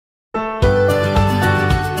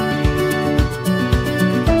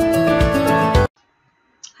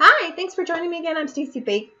joining me again. I'm Stacey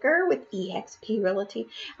Baker with eXp Realty,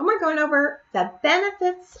 and we're going over the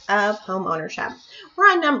benefits of home ownership. We're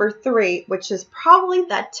on number 3, which is probably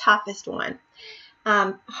the toughest one.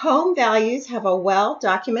 Home values have a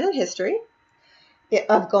well-documented history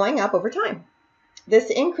of going up over time. This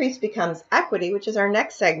increase becomes equity, which is our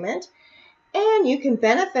next segment, and you can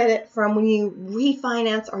benefit it from when you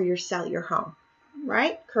refinance or you sell your home,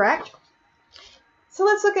 right? Correct? So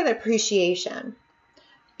let's look at appreciation.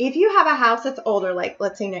 If you have a house that's older, like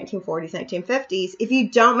let's say 1940s, 1950s, if you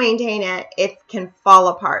don't maintain it, it can fall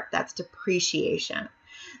apart. That's depreciation.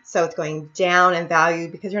 So it's going down in value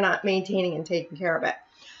because you're not maintaining and taking care of it.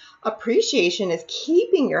 Appreciation is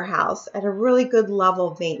keeping your house at a really good level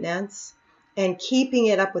of maintenance and keeping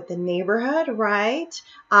it up with the neighborhood, right?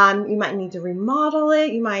 You might need to remodel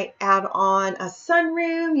it. You might add on a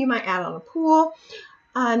sunroom. You might add on a pool.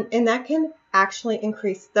 And that can actually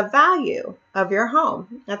increase the value of your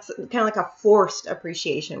home. That's kind of like a forced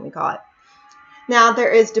appreciation, we call it. Now,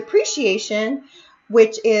 there is depreciation,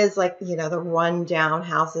 which is like, the rundown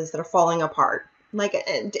houses that are falling apart. Like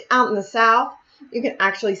out in the South, you can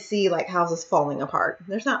actually see like houses falling apart.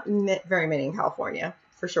 There's not very many in California,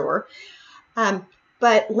 for sure.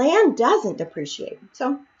 But land doesn't depreciate.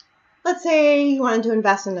 So let's say you wanted to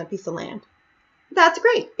invest in a piece of land. That's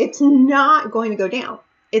great. It's not going to go down.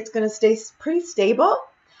 It's going to stay pretty stable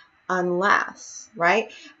unless,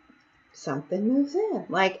 right, something moves in,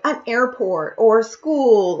 like an airport or a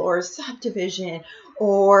school or a subdivision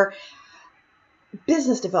or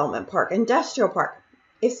business development park, industrial park.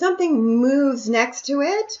 If something moves next to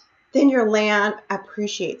it, then your land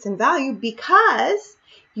appreciates in value because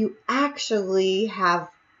you actually have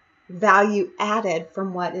value added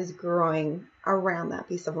from what is growing around that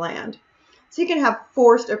piece of land. So you can have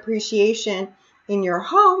forced appreciation in your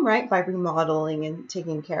home, right, by remodeling and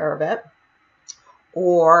taking care of it.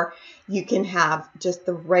 Or you can have just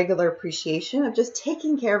the regular appreciation of just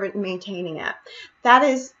taking care of it and maintaining it. That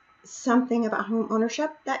is something about home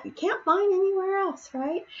ownership that you can't find anywhere else,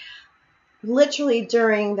 right? Literally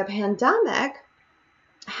during the pandemic,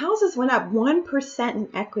 houses went up 1% in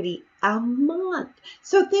equity a month.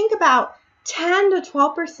 So think about 10 to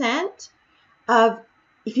 12% of,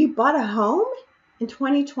 if you bought a home in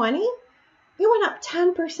 2020, it went up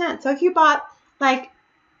 10%. So if you bought like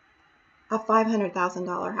a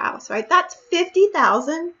 $500,000 house, right? That's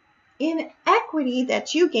 $50,000 in equity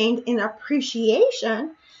that you gained in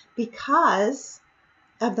appreciation because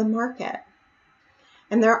of the market.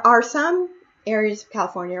 And there are some areas of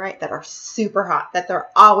California, right, that are super hot, that there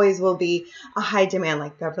always will be a high demand,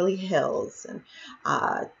 like Beverly Hills and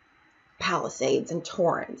Palisades and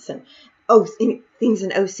Torrance and things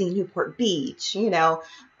in OC, Newport Beach,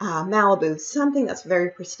 Malibu. Something that's very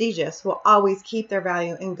prestigious will always keep their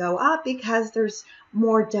value and go up because there's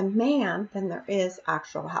more demand than there is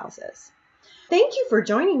actual houses. Thank you for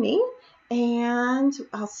joining me, and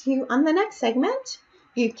I'll see you on the next segment.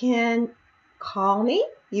 You can call me,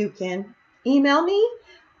 you can email me,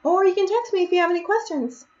 or you can text me if you have any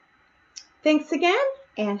questions. Thanks again,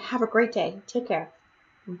 and have a great day. Take care.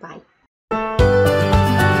 Bye.